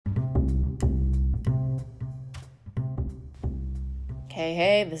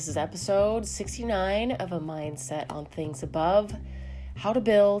Hey, this is episode 69 of A Mindset on Things Above, How to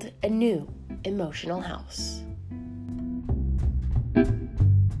Build a New Emotional House.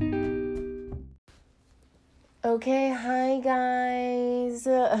 Okay, hi guys.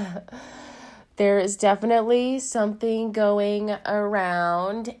 There is definitely something going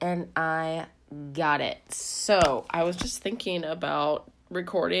around and I got it. So I was just thinking about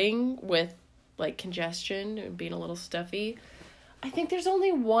recording with like congestion and being a little stuffy. I think there's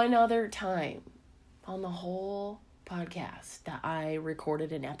only one other time on the whole podcast that I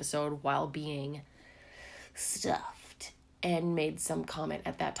recorded an episode while being stuffed and made some comment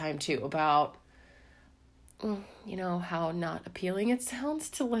at that time too about, how not appealing it sounds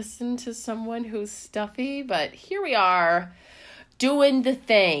to listen to someone who's stuffy, but here we are doing the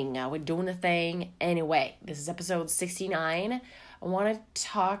thing. We're doing the thing anyway. This is episode 69. I want to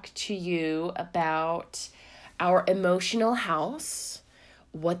talk to you about our emotional house,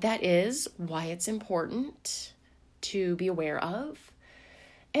 what that is, why it's important to be aware of,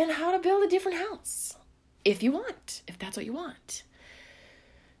 and how to build a different house if that's what you want.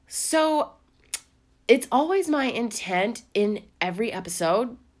 So it's always my intent in every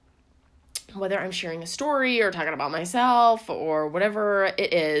episode, whether I'm sharing a story or talking about myself or whatever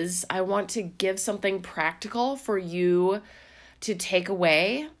it is, I want to give something practical for you to take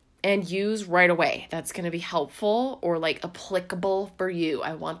away and use right away. That's going to be helpful or like applicable for you.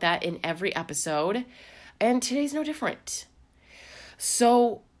 I want that in every episode. And today's no different.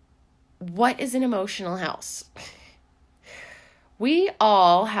 So, what is an emotional house? We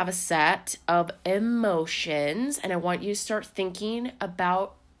all have a set of emotions, and I want you to start thinking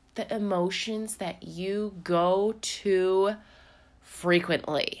about the emotions that you go to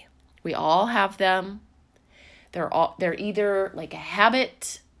frequently. We all have them. They're either like a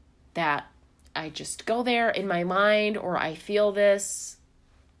habit that I just go there in my mind, or I feel this.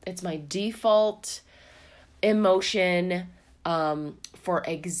 It's my default emotion. For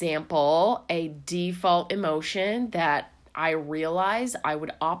example, a default emotion that I realized I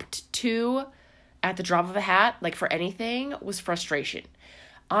would opt to at the drop of a hat, like for anything, was frustration.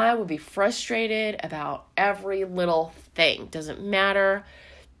 I would be frustrated about every little thing. Doesn't matter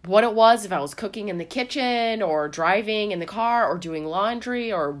what it was, if I was cooking in the kitchen or driving in the car or doing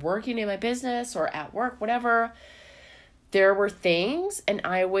laundry or working in my business or at work, whatever. There were things and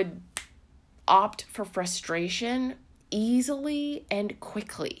I would opt for frustration easily and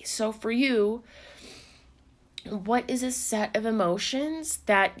quickly. So for you, what is a set of emotions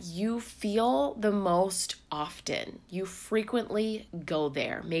that you feel the most often? You frequently go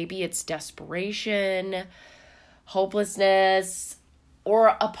there. Maybe it's desperation, hopelessness,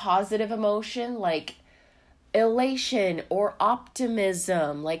 or a positive emotion like elation or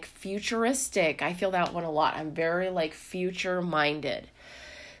optimism, like futuristic. I feel that one a lot. I'm very like future minded.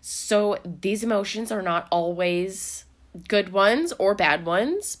 So these emotions are not always good ones or bad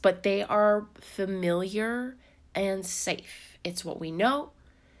ones, but they are familiar and safe. It's what we know.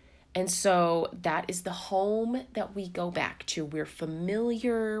 And so that is the home that we go back to. We're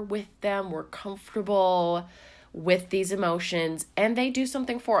familiar with them. We're comfortable with these emotions, and they do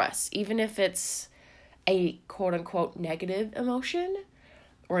something for us. Even if it's a quote unquote negative emotion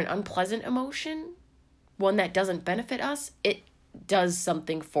or an unpleasant emotion, one that doesn't benefit us, it does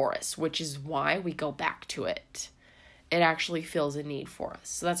something for us, which is why we go back to it. It actually fills a need for us.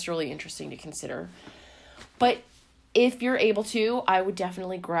 So that's really interesting to consider. But if you're able to, I would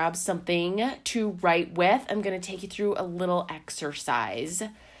definitely grab something to write with. I'm going to take you through a little exercise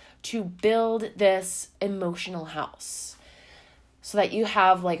to build this emotional house so that you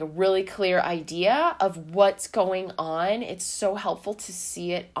have like a really clear idea of what's going on. It's so helpful to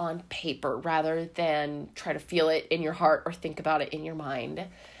see it on paper rather than try to feel it in your heart or think about it in your mind.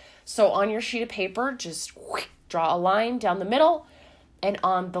 So on your sheet of paper, just draw a line down the middle, and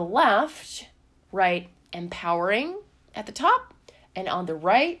on the left, write empowering at the top, and on the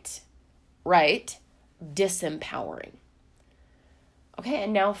right, disempowering. Okay,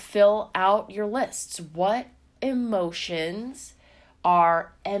 and now fill out your lists. What emotions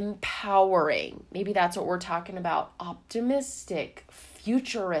are empowering? Maybe that's what we're talking about. Optimistic,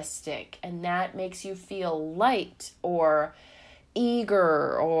 futuristic, and that makes you feel light or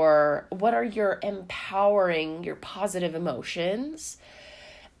eager, or what are your empowering, your positive emotions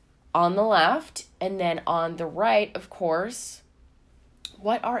on the left, and then on the right, of course,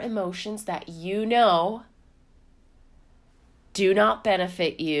 what are emotions that you know do not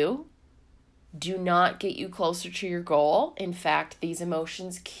benefit you, do not get you closer to your goal. In fact, these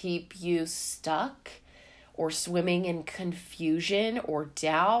emotions keep you stuck or swimming in confusion or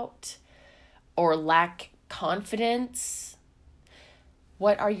doubt or lack confidence.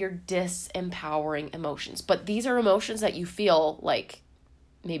 What are your disempowering emotions? But these are emotions that you feel like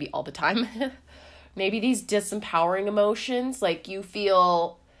maybe all the time. Maybe these disempowering emotions, like you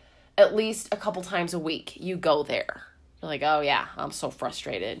feel at least a couple times a week, you go there. You're like, oh yeah, I'm so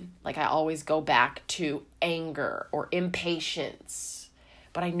frustrated. Like I always go back to anger or impatience.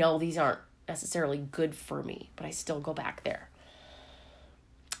 But I know these aren't necessarily good for me, but I still go back there.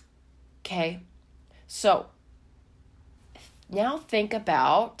 Okay, so now think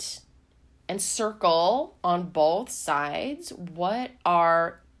about and circle on both sides what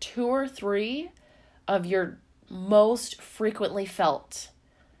are 2 or 3 of your most frequently felt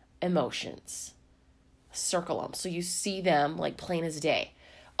emotions. Circle them so you see them like plain as day.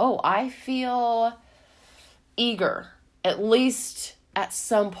 Oh, I feel eager at least at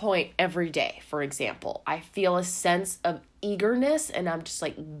some point every day. For example, I feel a sense of eagerness and I'm just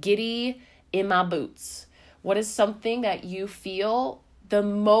like giddy in my boots. What is something that you feel the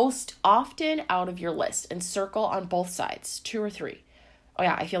most often out of your list? And circle on both sides, 2 or 3. Oh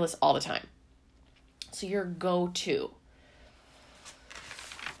yeah, I feel this all the time. So your go-to.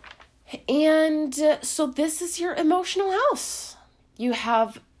 And so this is your emotional house. You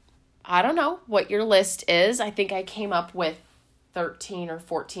have, I don't know what your list is. I think I came up with 13 or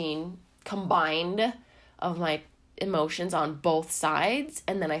 14 combined of my emotions on both sides.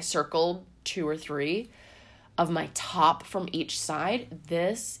 And then I circled 2 or 3 of my top from each side.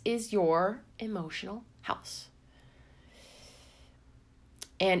 This is your emotional house.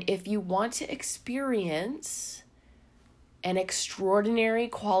 And if you want to experience an extraordinary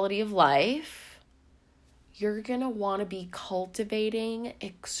quality of life, you're going to want to be cultivating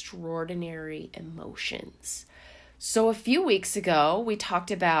extraordinary emotions. So a few weeks ago, we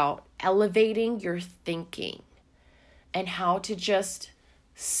talked about elevating your thinking and how to just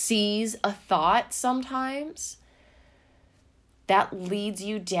seize a thought sometimes that leads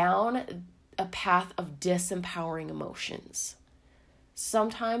you down a path of disempowering emotions.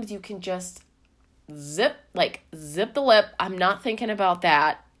 Sometimes you can just zip the lip. I'm not thinking about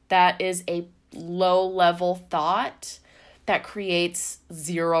that. That is a low-level thought that creates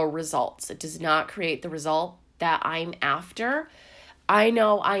 0 results. It does not create the result that I'm after. I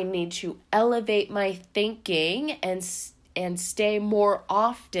know I need to elevate my thinking and stay more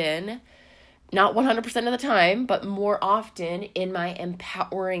often, not 100% of the time, but more often in my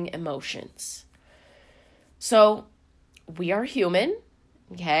empowering emotions. So we are human,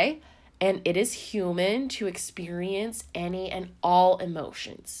 okay? And it is human to experience any and all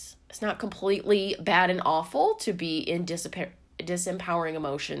emotions. It's not completely bad and awful to be in disempowering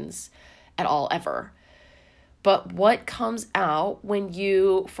emotions at all, ever. But what comes out when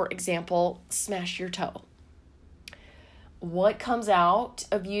you, for example, smash your toe? What comes out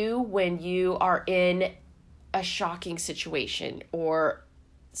of you when you are in a shocking situation or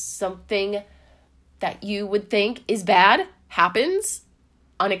something that you would think is bad happens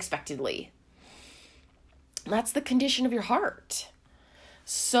unexpectedly? That's the condition of your heart.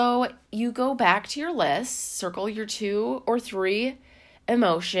 So you go back to your list, circle your 2 or 3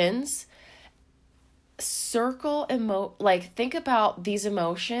 emotions, think about these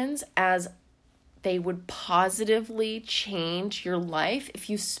emotions as they would positively change your life if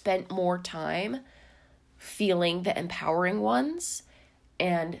you spent more time feeling the empowering ones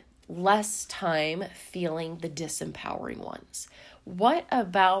and less time feeling the disempowering ones. What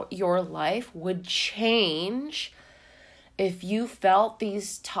about your life would change if you felt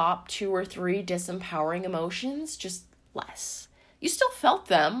these top 2 or 3 disempowering emotions just less? You still felt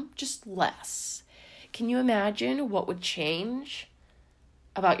them, just less. Can you imagine what would change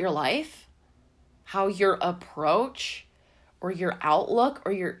about your life? How your approach or your outlook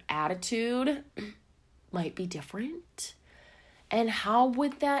or your attitude might be different? And how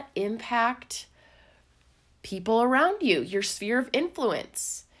would that impact people around you, your sphere of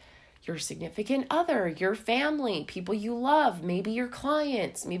influence, your significant other, your family, people you love, maybe your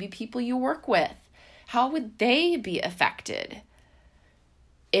clients, maybe people you work with? How would they be affected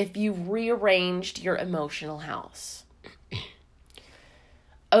if you rearranged your emotional house?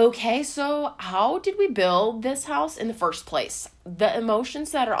 Okay, so how did we build this house in the first place? The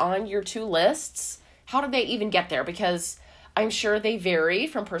emotions that are on your 2 lists, how did they even get there? Because I'm sure they vary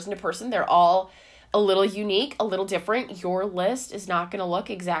from person to person. They're all a little unique, a little different. Your list is not going to look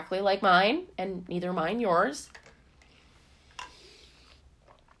exactly like mine, and neither mine yours.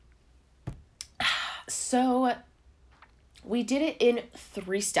 So we did it in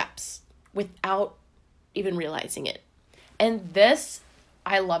 3 steps without even realizing it. And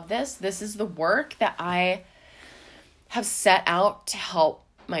I love this. This is the work that I have set out to help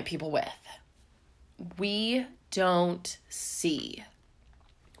my people with. We don't see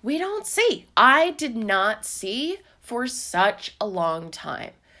We don't see. I did not see for such a long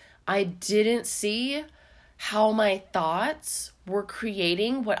time. I didn't see how my thoughts were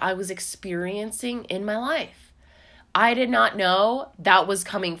creating what I was experiencing in my life. I did not know that was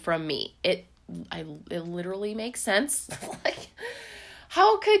coming from me. It literally makes sense. Like,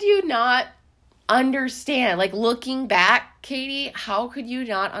 how could you not understand? Like, looking back, Katie, how could you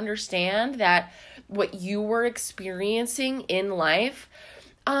not understand that what you were experiencing in life?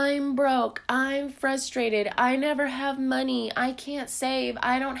 I'm broke, I'm frustrated, I never have money, I can't save,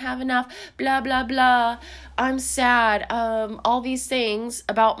 I don't have enough, blah, blah, blah, I'm sad, all these things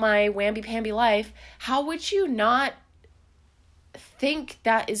about my wamby-pamby life. How would you not think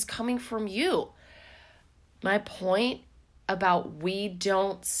that is coming from you? My point about we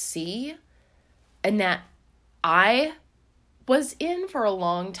don't see, and that I was in for a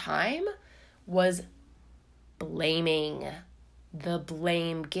long time, was blaming. The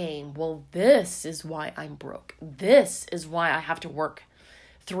blame game. Well, this is why I'm broke. This is why I have to work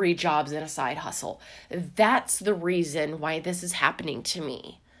 3 jobs and a side hustle. That's the reason why this is happening to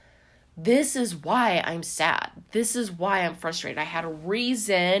me. This is why I'm sad. This is why I'm frustrated. I had a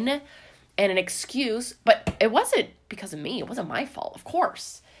reason and an excuse, but it wasn't because of me. It wasn't my fault, of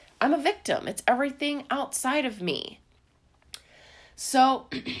course. I'm a victim. It's everything outside of me. So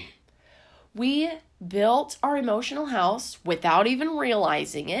we built our emotional house without even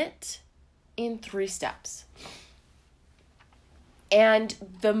realizing it in 3 steps. And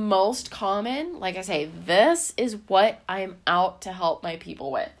the most common, like I say, this is what I'm out to help my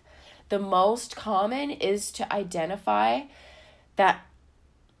people with. The most common is to identify that,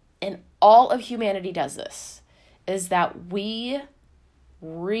 and all of humanity does this, is that we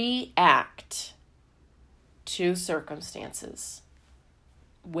react to circumstances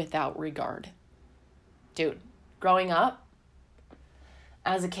without regard. Dude, growing up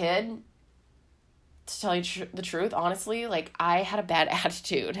as a kid, to tell you the truth, honestly, like, I had a bad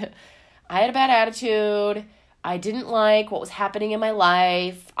attitude. I didn't like what was happening in my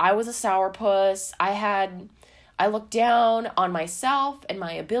life. I was a sourpuss. I looked down on myself and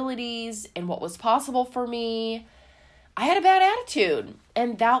my abilities and what was possible for me. I had a bad attitude,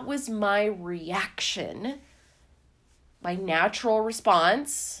 and that was my reaction, my natural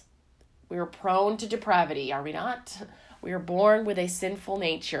response. We are prone to depravity, are we not? We are born with a sinful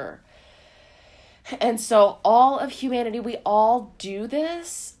nature. And so all of humanity, we all do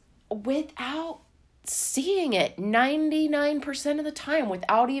this without seeing it 99% of the time,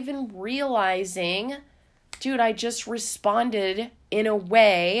 without even realizing, dude, I just responded in a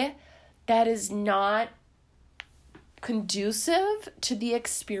way that is not conducive to the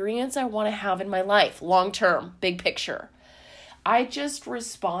experience I want to have in my life, long term, big picture. I just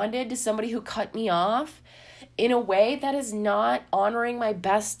responded to somebody who cut me off in a way that is not honoring my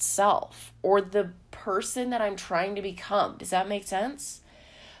best self or the person that I'm trying to become. Does that make sense?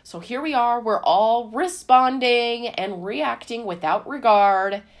 So here we are, we're all responding and reacting without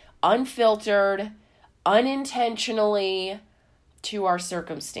regard, unfiltered, unintentionally to our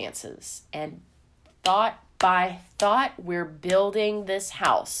circumstances. And thought by thought, we're building this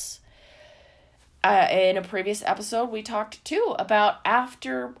house. In a previous episode, we talked too about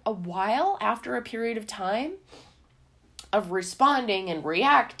after a period of time of responding and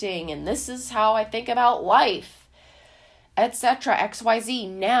reacting, and this is how I think about life, etc., XYZ.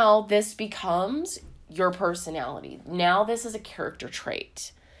 Now this becomes your personality. Now this is a character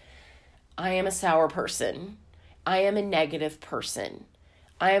trait. I am a sour person. I am a negative person.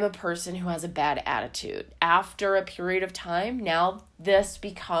 I am a person who has a bad attitude. After a period of time, now this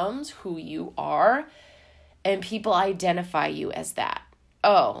becomes who you are, and people identify you as that.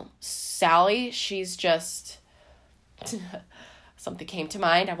 Oh, Sally, she's just... Something came to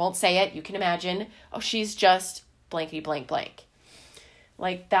mind. I won't say it. You can imagine. Oh, she's just blankety blank blank.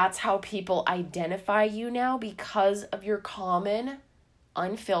 Like, that's how people identify you now because of your common,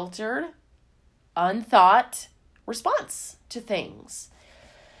 unfiltered, unthought response to things.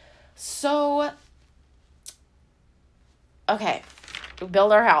 So, okay, we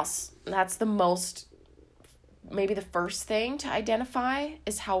build our house. That's maybe the first thing to identify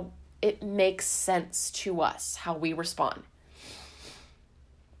is how it makes sense to us, how we respond.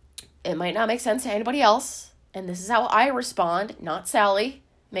 It might not make sense to anybody else, and this is how I respond, not Sally.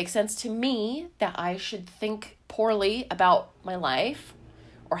 It makes sense to me that I should think poorly about my life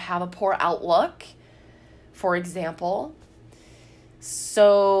or have a poor outlook, for example.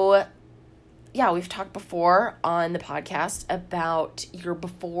 So, yeah, we've talked before on the podcast about your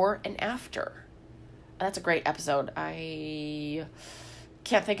before and after. That's a great episode. I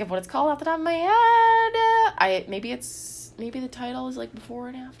can't think of what it's called off the top of my head. Maybe it's maybe the title is like before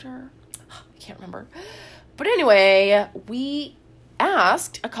and after. I can't remember. But anyway, we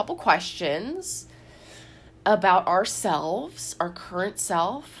asked a couple questions about ourselves, our current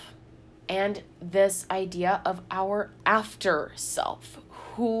self, and this idea of our after self,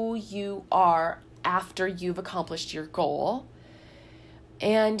 who you are after you've accomplished your goal.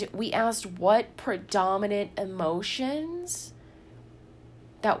 And we asked what predominant emotions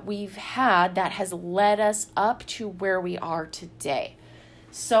that we've had that has led us up to where we are today.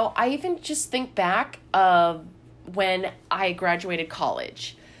 So I even just think back of when I graduated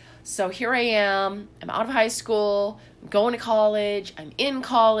college. So here I am, I'm out of high school, I'm going to college, I'm in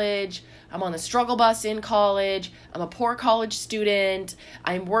college, I'm on the struggle bus in college, I'm a poor college student,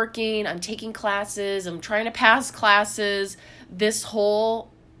 I'm working, I'm taking classes, I'm trying to pass classes, this whole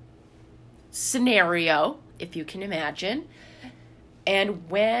scenario, if you can imagine. And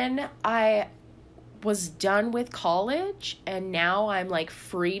when I was done with college and now I'm like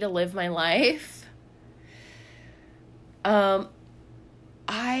free to live my life, I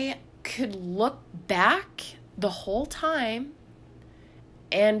could look back the whole time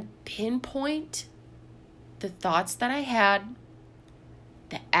and pinpoint the thoughts that I had,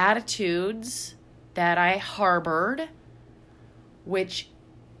 the attitudes that I harbored, which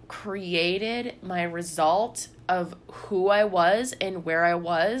created my result of who I was and where I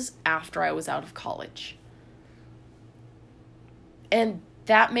was after I was out of college. And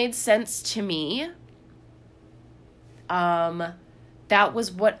that made sense to me. That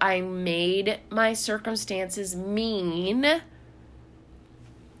was what I made my circumstances mean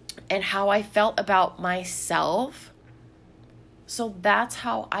and how I felt about myself. So that's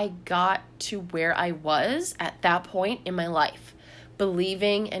how I got to where I was at that point in my life.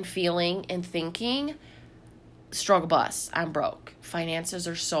 Believing and feeling and thinking, struggle bus, I'm broke. Finances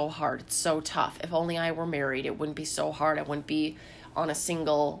are so hard. It's so tough. If only I were married, it wouldn't be so hard. I wouldn't be on a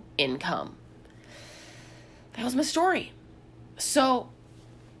single income. That was my story. So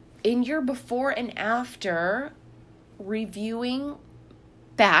in your before and after, reviewing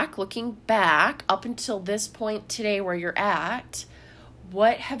back, looking back up until this point today where you're at,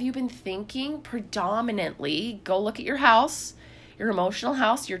 what have you been thinking predominantly? Go look at your house, your emotional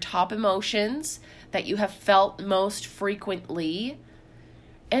house, your top emotions that you have felt most frequently,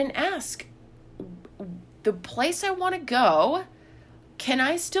 and ask, the place I want to go, can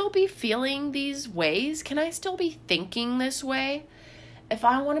I still be feeling these ways? Can I still be thinking this way? If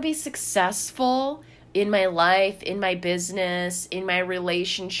I want to be successful in my life, in my business, in my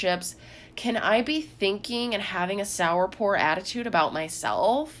relationships, can I be thinking and having a sourpuss attitude about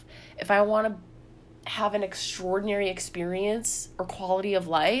myself? If I want to have an extraordinary experience or quality of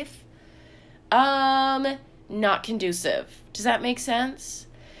life, not conducive. Does that make sense?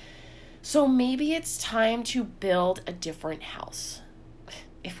 So maybe it's time to build a different house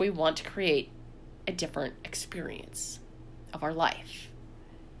if we want to create a different experience of our life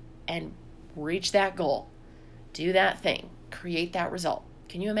and reach that goal, do that thing, create that result.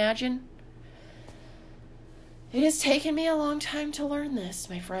 Can you imagine? It has taken me a long time to learn this,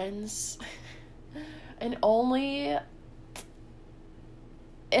 my friends. And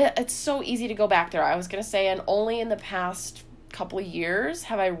it's so easy to go back there. I was going to say, and only in the past couple of years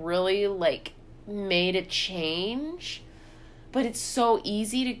have I really made a change, but it's so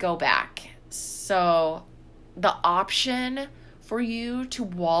easy to go back. So the option for you to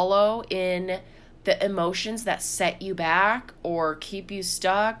wallow in the emotions that set you back or keep you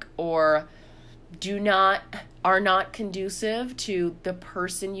stuck or are not conducive to the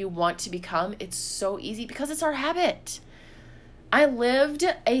person you want to become, it's so easy because it's our habit. I lived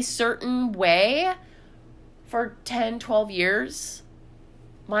a certain way for 10, 12 years.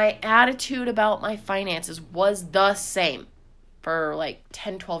 My attitude about my finances was the same for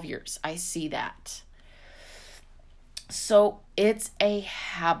 10, 12 years. I see that. So it's a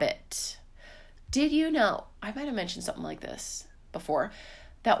habit. Did you know, I might have mentioned something like this before,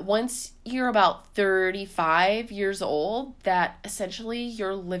 that once you're about 35 years old, that essentially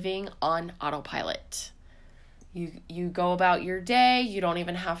you're living on autopilot. You go about your day, you don't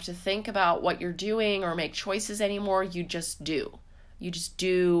even have to think about what you're doing or make choices anymore, you just do. You just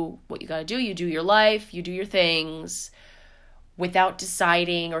do what you gotta do, you do your life, you do your things without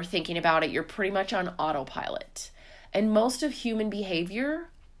deciding or thinking about it. You're pretty much on autopilot. And most of human behavior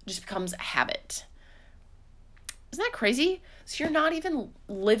just becomes a habit. Isn't that crazy? So you're not even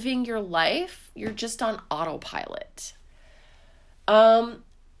living your life, you're just on autopilot. And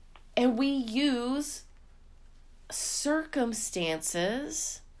we use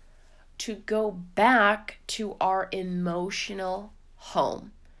circumstances to go back to our emotional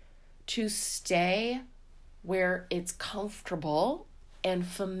home, to stay where it's comfortable and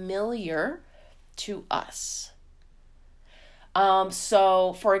familiar to us.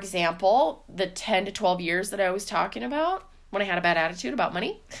 So for example, the 10 to 12 years that I was talking about when I had a bad attitude about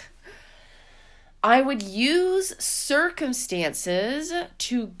money, I would use circumstances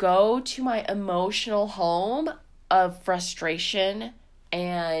to go to my emotional home of frustration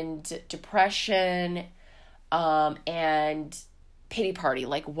and depression, and pity party,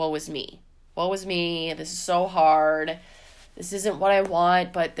 like, woe is me. Woe is me. This is so hard. This isn't what I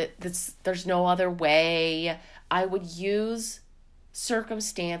want, but there's no other way. I would use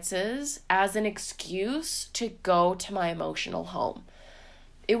circumstances as an excuse to go to my emotional home.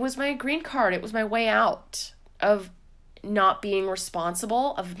 It was my green card. It was my way out of not being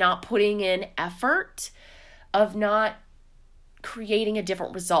responsible, of not putting in effort, of not creating a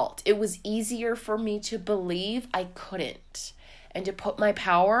different result. It was easier for me to believe I couldn't and to put my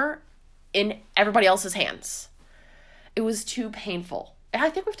power in everybody else's hands. It was too painful. And I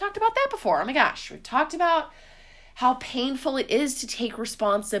think we've talked about that before. Oh my gosh, we've talked about how painful it is to take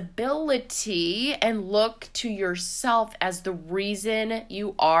responsibility and look to yourself as the reason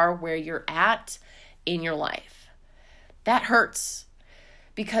you are where you're at in your life. That hurts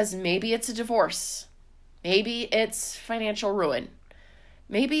because maybe it's a divorce. Maybe it's financial ruin.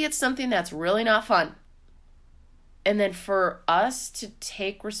 Maybe it's something that's really not fun. And then for us to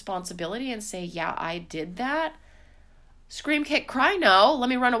take responsibility and say, yeah, I did that. Scream, kick, cry, no. Let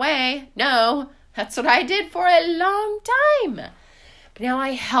me run away. No, that's what I did for a long time. But now I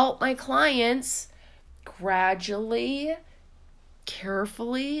help my clients gradually,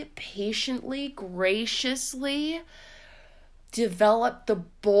 carefully, patiently, graciously develop the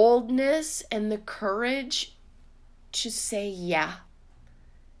boldness and the courage to say, yeah,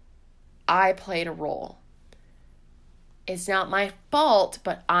 I played a role. It's not my fault,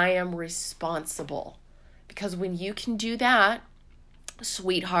 but I am responsible. Because when you can do that,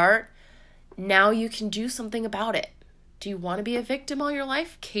 sweetheart, now you can do something about it. Do you want to be a victim all your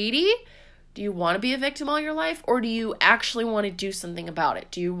life, Katie? Do you want to be a victim all your life? Or do you actually want to do something about it?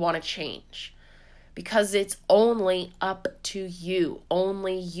 Do you want to change? Because it's only up to you.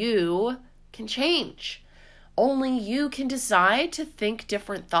 Only you can change. Only you can decide to think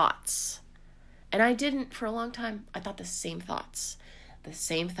different thoughts. And I didn't for a long time. I thought the same thoughts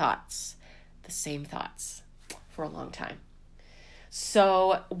for a long time.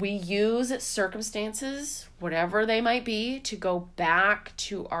 So we use circumstances, whatever they might be, to go back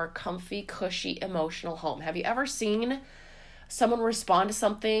to our comfy, cushy, emotional home. Have you ever seen someone respond to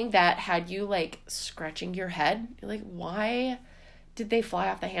something that had you like scratching your head? You're like, why did they fly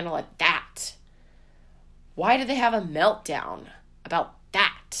off the handle at that? Why did they have a meltdown about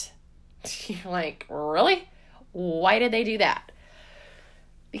that? You're like, really? Why did they do that?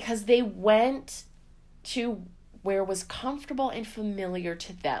 Because they went to where was comfortable and familiar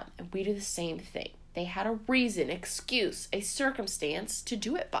to them. And we do the same thing. They had a reason, excuse, a circumstance to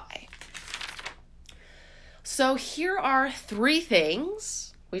do it by. So here are 3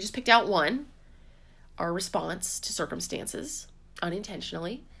 things. We just picked out one. Our response to circumstances,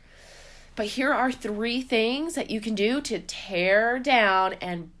 unintentionally. But here are 3 things that you can do to tear down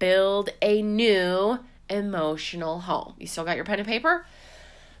and build a new emotional home. You still got your pen and paper?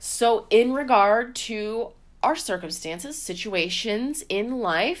 So in regard to our circumstances, situations in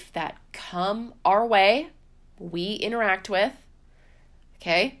life that come our way, we interact with,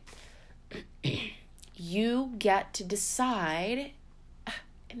 okay? You get to decide,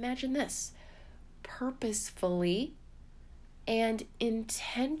 imagine this, purposefully and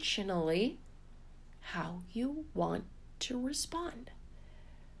intentionally how you want to respond.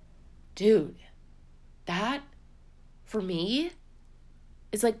 Dude, that, for me,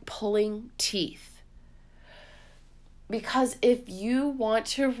 is like pulling teeth. Because if you want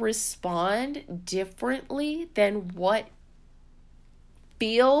to respond differently than what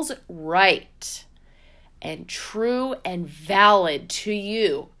feels right and true and valid to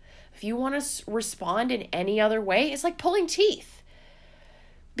you, if you want to respond in any other way, it's like pulling teeth.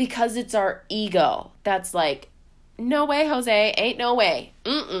 Because it's our ego that's like, no way, Jose, ain't no way.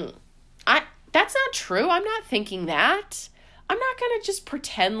 That's not true. I'm not thinking that. I'm not going to just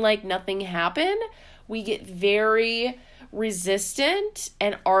pretend like nothing happened. We get very resistant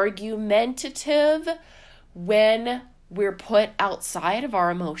and argumentative when we're put outside of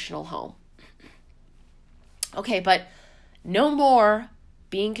our emotional home. Okay, but no more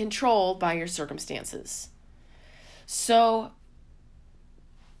being controlled by your circumstances. So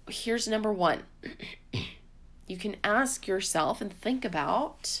here's number 1. You can ask yourself and think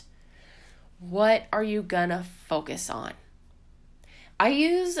about, what are you gonna focus on? I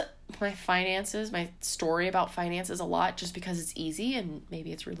use my finances, my story about finances a lot just because it's easy and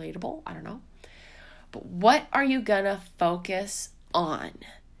maybe it's relatable. I don't know. But what are you going to focus on?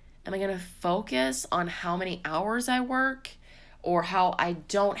 Am I going to focus on how many hours I work or how I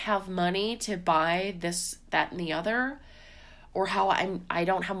don't have money to buy this, that, and the other? Or how I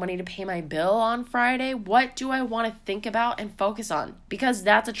don't have money to pay my bill on Friday? What do I want to think about and focus on? Because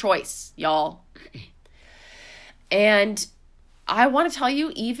that's a choice, y'all. And I want to tell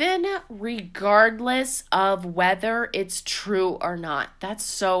you, even regardless of whether it's true or not, that's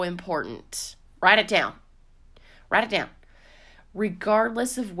so important. Write it down. Write it down.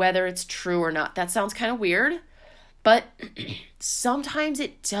 Regardless of whether it's true or not. That sounds kind of weird, but sometimes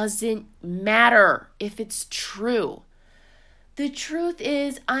it doesn't matter if it's true. The truth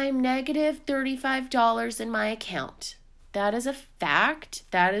is, I'm negative $35 in my account. That is a fact.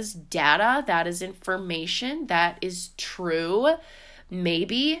 That is data. That is information. That is true.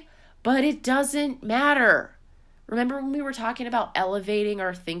 Maybe, but it doesn't matter. Remember when we were talking about elevating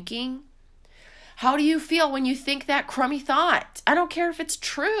our thinking? How do you feel when you think that crummy thought? I don't care if it's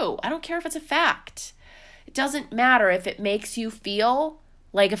true. I don't care if it's a fact. It doesn't matter if it makes you feel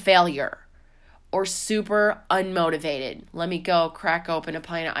like a failure or super unmotivated. Let me go crack open a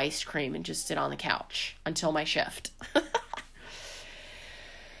pint of ice cream and just sit on the couch until my shift.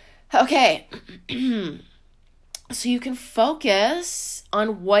 Okay. So you can focus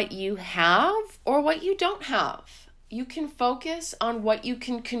on what you have or what you don't have. You can focus on what you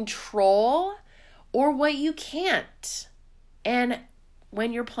can control or what you can't. And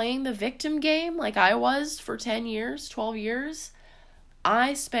when you're playing the victim game, like I was for 10 years, 12 years,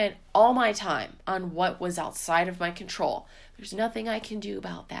 I spent all my time on what was outside of my control. There's nothing I can do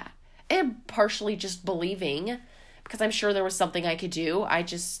about that. And partially just believing, because I'm sure there was something I could do. I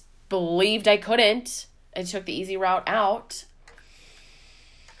just believed I couldn't and took the easy route out.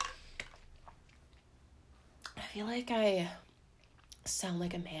 I feel like I sound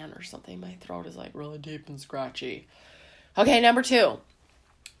like a man or something. My throat is like really deep and scratchy. Okay, number 2.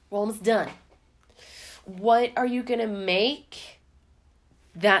 We're almost done. What are you going to make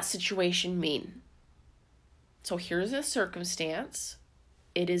that situation mean? So here's a circumstance.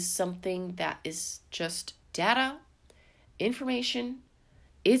 It is something that is just data, information.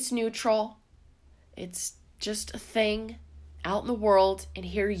 It's neutral. It's just a thing out in the world. And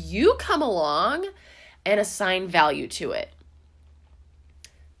here you come along and assign value to it.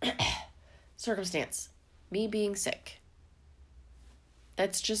 Circumstance. Me being sick.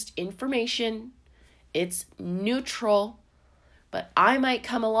 That's just information. It's neutral. But I might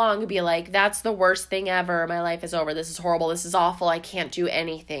come along and be like, that's the worst thing ever. My life is over. This is horrible. This is awful. I can't do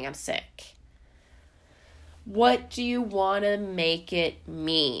anything. I'm sick. What do you want to make it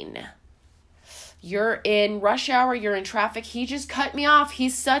mean? You're in rush hour. You're in traffic. He just cut me off.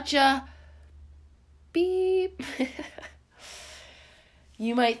 He's such a beep.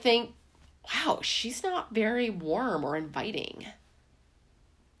 You might think, wow, she's not very warm or inviting.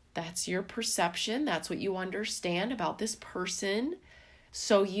 That's your perception. That's what you understand about this person.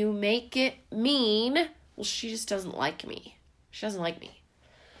 So you make it mean, well, she just doesn't like me. She doesn't like me.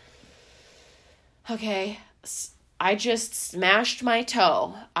 Okay, I just smashed my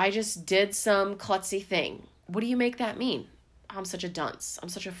toe. I just did some klutzy thing. What do you make that mean? I'm such a dunce. I'm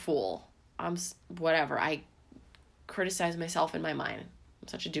such a fool. Whatever. I criticize myself in my mind. I'm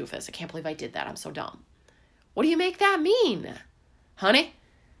such a doofus. I can't believe I did that. I'm so dumb. What do you make that mean, honey?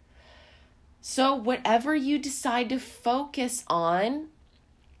 So whatever you decide to focus on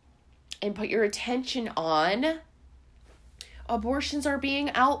and put your attention on, abortions are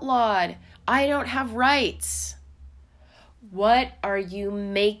being outlawed. I don't have rights. What are you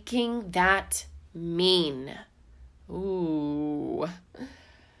making that mean? Ooh.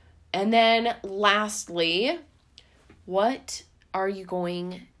 And then lastly, what are you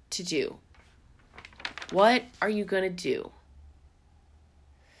going to do? What are you going to do?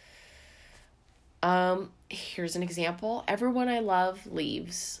 Here's an example. Everyone I love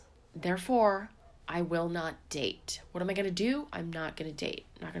leaves. Therefore, I will not date. What am I going to do? I'm not going to date.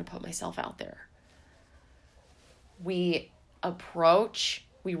 I'm not going to put myself out there. We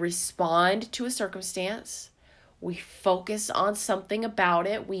respond to a circumstance. We focus on something about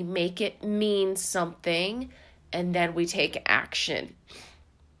it. We make it mean something. And then we take action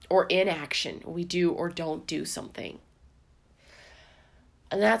or inaction. We do or don't do something.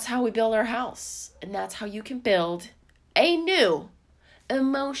 And that's how we build our house. And that's how you can build a new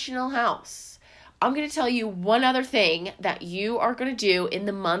emotional house. I'm going to tell you one other thing that you are going to do in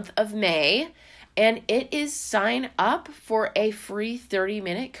the month of May. And it is sign up for a free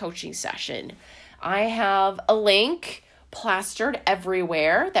 30-minute coaching session. I have a link plastered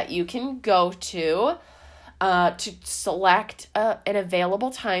everywhere that you can go to select an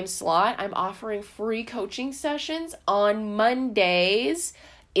available time slot. I'm offering free coaching sessions on Mondays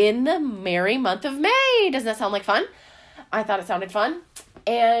in the merry month of May. Doesn't that sound like fun? I thought it sounded fun.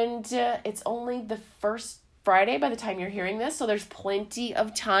 And it's only the first Friday by the time you're hearing this, so there's plenty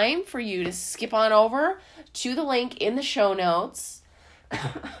of time for you to skip on over to the link in the show notes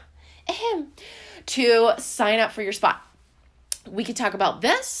to sign up for your spot. We could talk about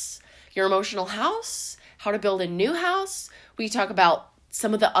this, your emotional house, how to build a new house. We could talk about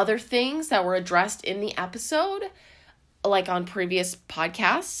some of the other things that were addressed in the episode, like on previous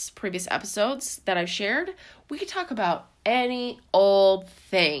podcasts, previous episodes that I've shared. We could talk about any old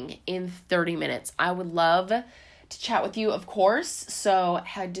thing in 30 minutes. I would love to chat with you, of course. So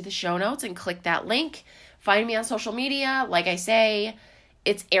head to the show notes and click that link. Find me on social media. Like I say,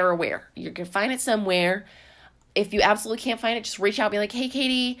 it's everywhere. You can find it somewhere. If you absolutely can't find it, just reach out and be like, hey,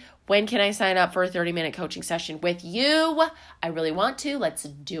 Katie, when can I sign up for a 30-minute coaching session with you? I really want to. Let's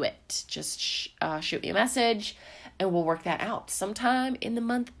do it. Just shoot me a message and we'll work that out sometime in the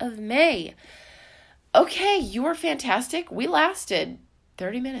month of May. Okay, you are fantastic. We lasted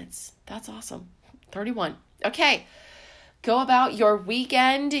 30 minutes. That's awesome. 31. Okay, go about your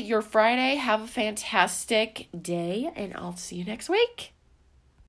weekend, your Friday. Have a fantastic day, and I'll see you next week.